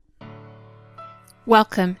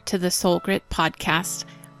Welcome to the Soul Grit Podcast.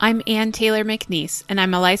 I'm Ann Taylor McNeese, and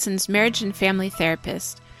I'm a licensed marriage and family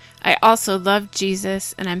therapist. I also love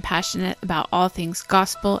Jesus, and I'm passionate about all things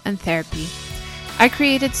gospel and therapy. I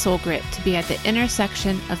created Soul Grit to be at the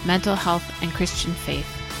intersection of mental health and Christian faith.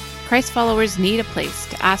 Christ followers need a place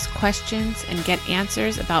to ask questions and get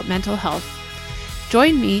answers about mental health.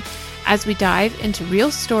 Join me as we dive into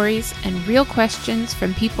real stories and real questions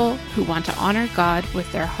from people who want to honor God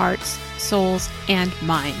with their hearts, souls, and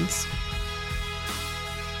minds.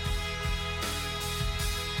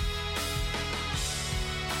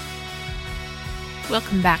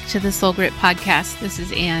 Welcome back to the Soul Grit Podcast. This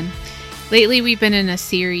is Ann. Lately, we've been in a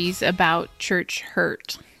series about church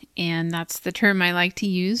hurt, and that's the term I like to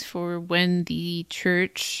use for when the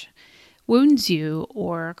church wounds you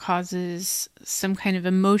or causes some kind of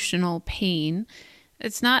emotional pain.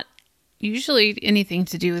 It's not usually anything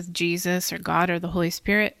to do with Jesus or God or the Holy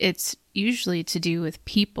Spirit. It's usually to do with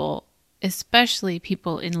people, especially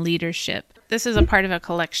people in leadership. This is a part of a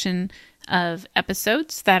collection of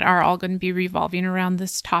episodes that are all going to be revolving around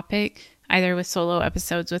this topic, either with solo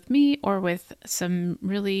episodes with me or with some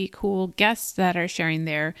really cool guests that are sharing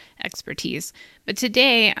their expertise. But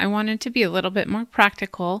today I wanted to be a little bit more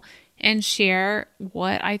practical and share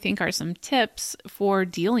what I think are some tips for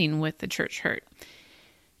dealing with the church hurt.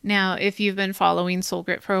 Now, if you've been following Soul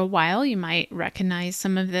Grit for a while, you might recognize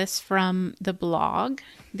some of this from the blog.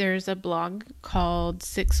 There's a blog called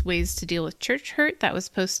 6 Ways to Deal with Church Hurt that was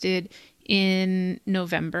posted in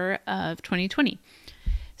November of 2020.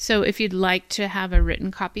 So if you'd like to have a written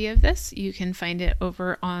copy of this, you can find it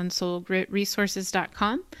over on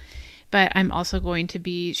soulgritresources.com. But I'm also going to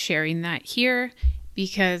be sharing that here,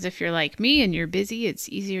 because if you're like me and you're busy, it's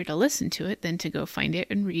easier to listen to it than to go find it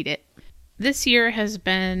and read it. This year has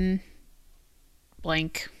been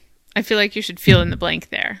blank. I feel like you should fill in the blank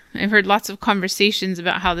there. I've heard lots of conversations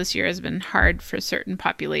about how this year has been hard for certain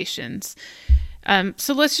populations.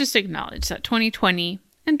 So let's just acknowledge that 2020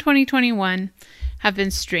 and 2021 have been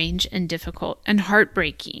strange and difficult and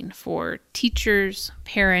heartbreaking for teachers,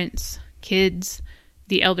 parents, kids,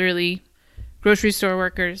 the elderly, grocery store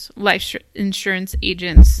workers, life insurance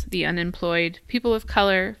agents, the unemployed, people of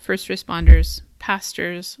color, first responders,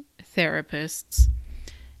 pastors, therapists.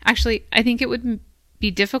 Actually, I think it would be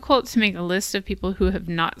difficult to make a list of people who have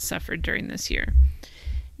not suffered during this year.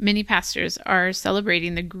 Many pastors are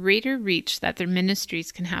celebrating the greater reach that their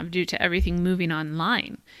ministries can have due to everything moving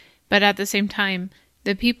online. But at the same time,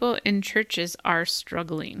 the people in churches are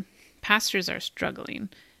struggling. Pastors are struggling.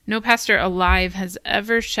 No pastor alive has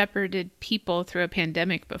ever shepherded people through a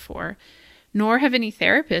pandemic before, nor have any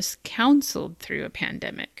therapists counseled through a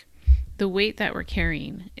pandemic. The weight that we're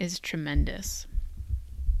carrying is tremendous.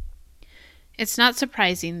 It's not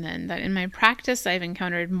surprising then that in my practice I've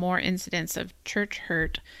encountered more incidents of church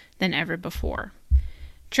hurt than ever before.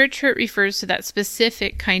 Church hurt refers to that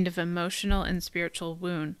specific kind of emotional and spiritual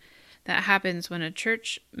wound that happens when a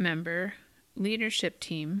church member, leadership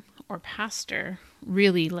team, or pastor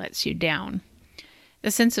really lets you down.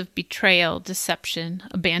 The sense of betrayal, deception,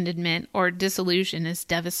 abandonment, or disillusion is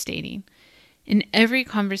devastating. In every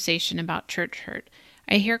conversation about church hurt,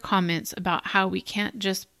 I hear comments about how we can't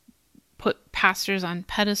just put pastors on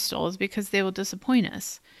pedestals because they will disappoint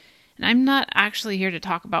us. And I'm not actually here to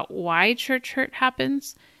talk about why church hurt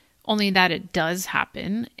happens, only that it does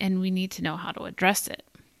happen, and we need to know how to address it.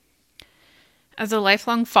 As a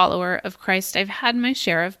lifelong follower of Christ, I've had my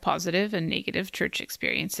share of positive and negative church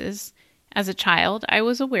experiences. As a child, I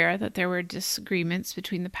was aware that there were disagreements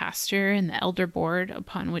between the pastor and the elder board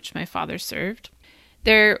upon which my father served.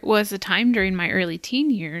 There was a time during my early teen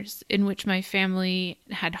years in which my family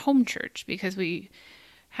had home church because we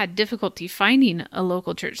had difficulty finding a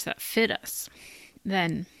local church that fit us.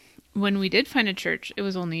 Then, when we did find a church, it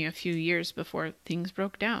was only a few years before things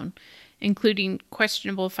broke down, including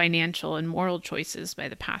questionable financial and moral choices by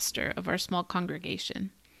the pastor of our small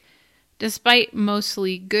congregation. Despite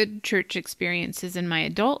mostly good church experiences in my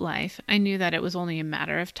adult life, I knew that it was only a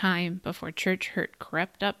matter of time before church hurt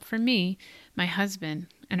crept up for me, my husband,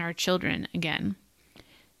 and our children again.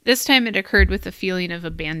 This time it occurred with a feeling of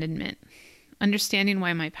abandonment, understanding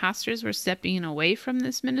why my pastors were stepping away from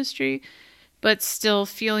this ministry, but still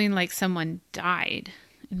feeling like someone died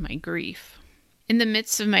in my grief. In the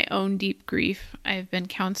midst of my own deep grief, I have been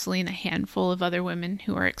counseling a handful of other women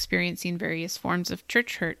who are experiencing various forms of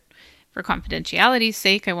church hurt. For confidentiality's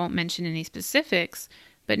sake, I won't mention any specifics,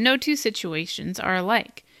 but no two situations are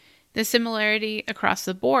alike. The similarity across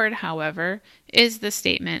the board, however, is the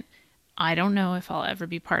statement, I don't know if I'll ever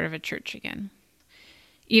be part of a church again.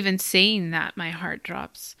 Even saying that, my heart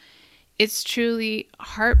drops. It's truly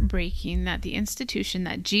heartbreaking that the institution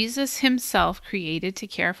that Jesus himself created to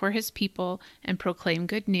care for his people and proclaim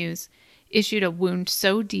good news issued a wound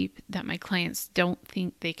so deep that my clients don't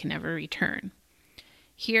think they can ever return.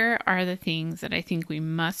 Here are the things that I think we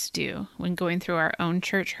must do when going through our own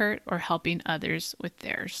church hurt or helping others with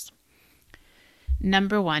theirs.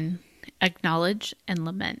 Number 1, acknowledge and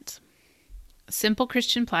lament. Simple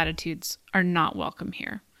Christian platitudes are not welcome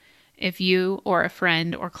here. If you or a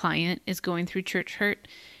friend or client is going through church hurt,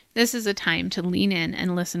 this is a time to lean in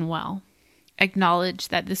and listen well. Acknowledge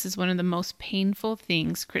that this is one of the most painful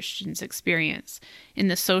things Christians experience in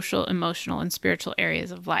the social, emotional, and spiritual areas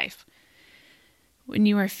of life. When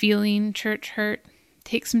you are feeling church hurt,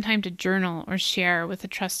 take some time to journal or share with a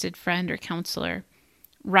trusted friend or counselor.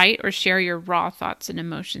 Write or share your raw thoughts and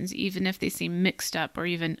emotions, even if they seem mixed up or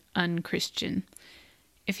even unchristian.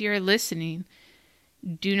 If you're listening,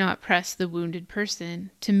 do not press the wounded person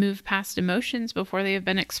to move past emotions before they have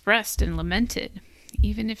been expressed and lamented.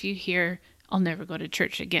 Even if you hear, "I'll never go to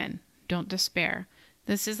church again," don't despair.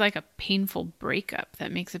 This is like a painful breakup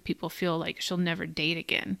that makes people feel like she'll never date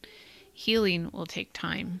again. Healing will take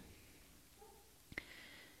time.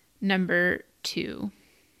 Number 2.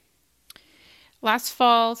 Last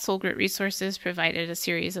fall, Soul Grit Resources provided a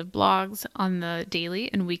series of blogs on the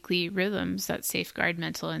daily and weekly rhythms that safeguard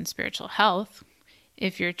mental and spiritual health.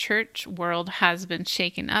 If your church world has been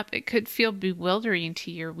shaken up, it could feel bewildering to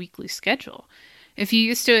your weekly schedule. If you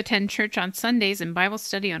used to attend church on Sundays and Bible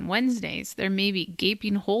study on Wednesdays, there may be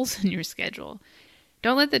gaping holes in your schedule.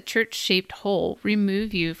 Don't let the church-shaped hole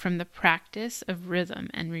remove you from the practice of rhythm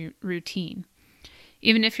and routine.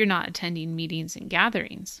 Even if you're not attending meetings and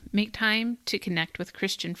gatherings, make time to connect with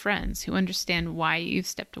Christian friends who understand why you've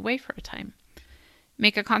stepped away for a time.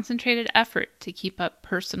 Make a concentrated effort to keep up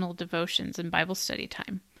personal devotions and Bible study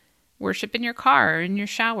time. Worship in your car or in your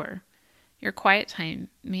shower. Your quiet time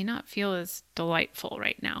may not feel as delightful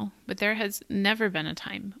right now, but there has never been a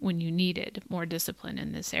time when you needed more discipline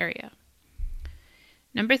in this area.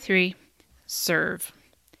 Number 3, serve.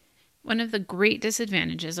 One of the great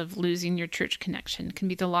disadvantages of losing your church connection can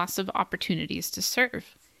be the loss of opportunities to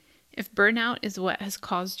serve. If burnout is what has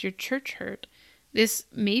caused your church hurt, this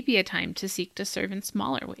may be a time to seek to serve in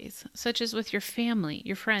smaller ways, such as with your family,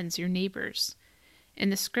 your friends, your neighbors. In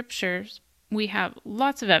the scriptures, we have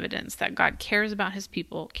lots of evidence that God cares about his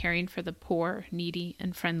people, caring for the poor, needy,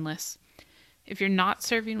 and friendless. If you're not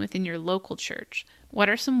serving within your local church, what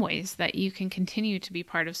are some ways that you can continue to be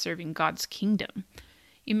part of serving God's kingdom?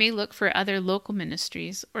 You may look for other local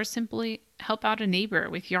ministries or simply help out a neighbor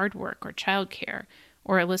with yard work or childcare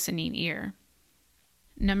or a listening ear.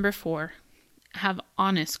 Number 4, have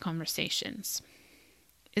honest conversations.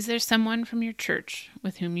 Is there someone from your church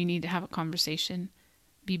with whom you need to have a conversation?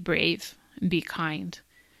 Be brave and be kind.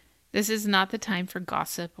 This is not the time for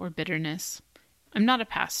gossip or bitterness. I'm not a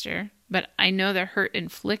pastor, but I know the hurt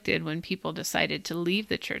inflicted when people decided to leave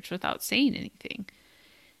the church without saying anything.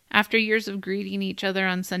 After years of greeting each other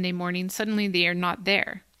on Sunday morning, suddenly they are not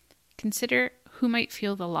there. Consider who might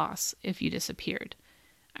feel the loss if you disappeared.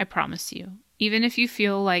 I promise you, even if you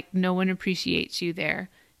feel like no one appreciates you there,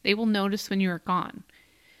 they will notice when you are gone.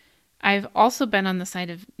 I've also been on the side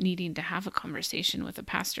of needing to have a conversation with a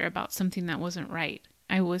pastor about something that wasn't right.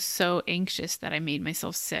 I was so anxious that I made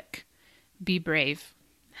myself sick. Be brave.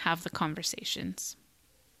 Have the conversations.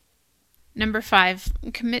 Number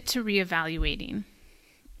 5, commit to reevaluating.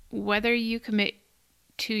 Whether you commit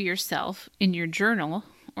to yourself in your journal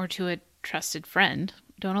or to a trusted friend,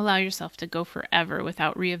 don't allow yourself to go forever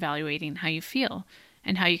without reevaluating how you feel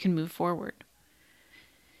and how you can move forward.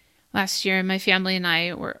 Last year, my family and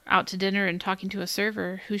I were out to dinner and talking to a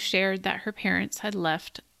server who shared that her parents had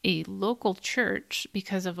left a local church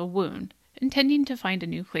because of a wound, intending to find a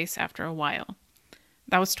new place after a while.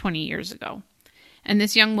 That was 20 years ago. And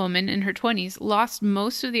this young woman in her 20s lost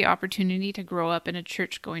most of the opportunity to grow up in a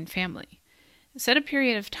church-going family. Set a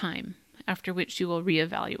period of time after which you will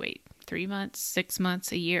reevaluate. 3 months, 6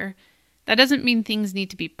 months, a year. That doesn't mean things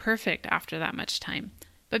need to be perfect after that much time,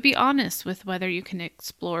 but be honest with whether you can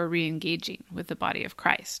explore re-engaging with the body of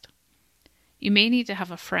Christ. You may need to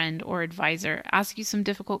have a friend or advisor ask you some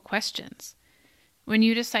difficult questions. When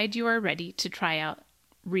you decide you are ready to try out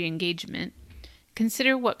re-engagement,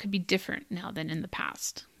 consider what could be different now than in the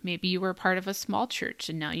past. Maybe you were part of a small church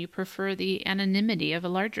and now you prefer the anonymity of a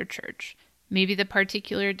larger church. Maybe the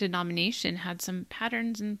particular denomination had some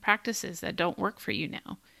patterns and practices that don't work for you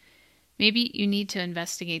now. Maybe you need to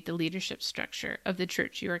investigate the leadership structure of the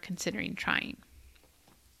church you are considering trying.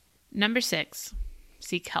 Number 6,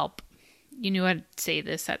 seek help. You knew I'd say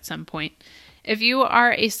this at some point. If you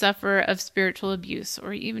are a sufferer of spiritual abuse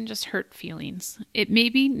or even just hurt feelings, it may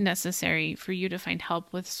be necessary for you to find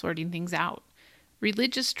help with sorting things out.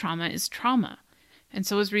 Religious trauma is trauma, and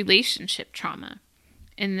so is relationship trauma.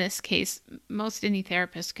 In this case, most any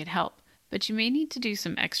therapist could help, but you may need to do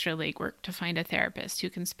some extra legwork to find a therapist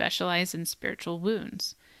who can specialize in spiritual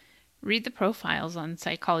wounds. Read the profiles on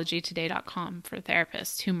psychologytoday.com for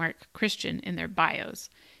therapists who mark Christian in their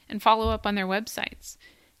bios, and follow up on their websites.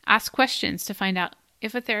 Ask questions to find out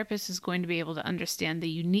if a therapist is going to be able to understand the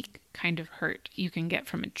unique kind of hurt you can get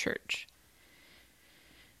from a church.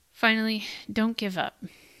 Finally, don't give up.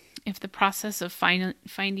 If the process of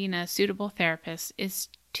finding a suitable therapist is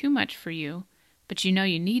too much for you, but you know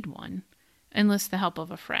you need one, enlist the help of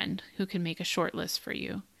a friend who can make a short list for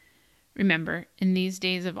you. Remember, in these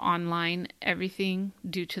days of online everything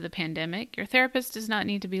due to the pandemic, your therapist does not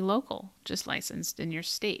need to be local, just licensed in your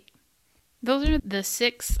state. Those are the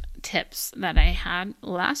 6 tips that I had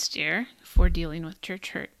last year for dealing with church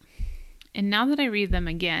hurt. And now that I read them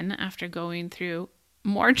again after going through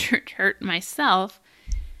more church hurt myself,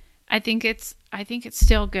 I think it's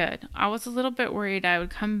still good. I was a little bit worried I would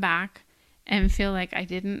come back and feel like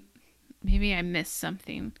maybe I missed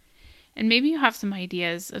something. And maybe you have some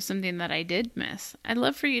ideas of something that I did miss. I'd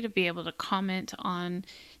love for you to be able to comment on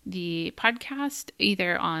the podcast,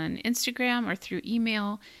 either on Instagram or through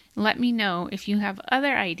email. Let me know if you have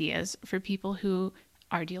other ideas for people who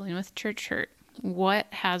are dealing with church hurt. What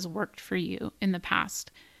has worked for you in the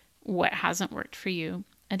past? What hasn't worked for you?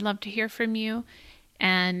 I'd love to hear from you.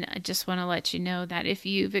 And I just want to let you know that if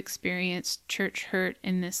you've experienced church hurt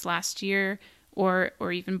in this last year or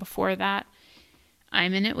even before that,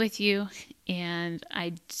 I'm in it with you, and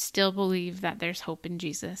I still believe that there's hope in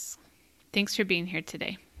Jesus. Thanks for being here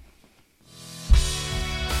today.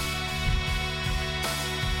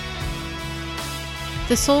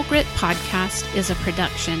 The Soul Grit podcast is a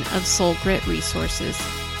production of Soul Grit Resources.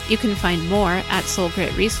 You can find more at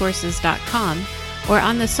soulgritresources.com or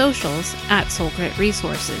on the socials at Soul Grit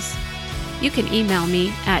Resources. You can email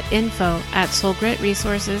me at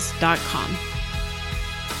info@soulgritresources.com.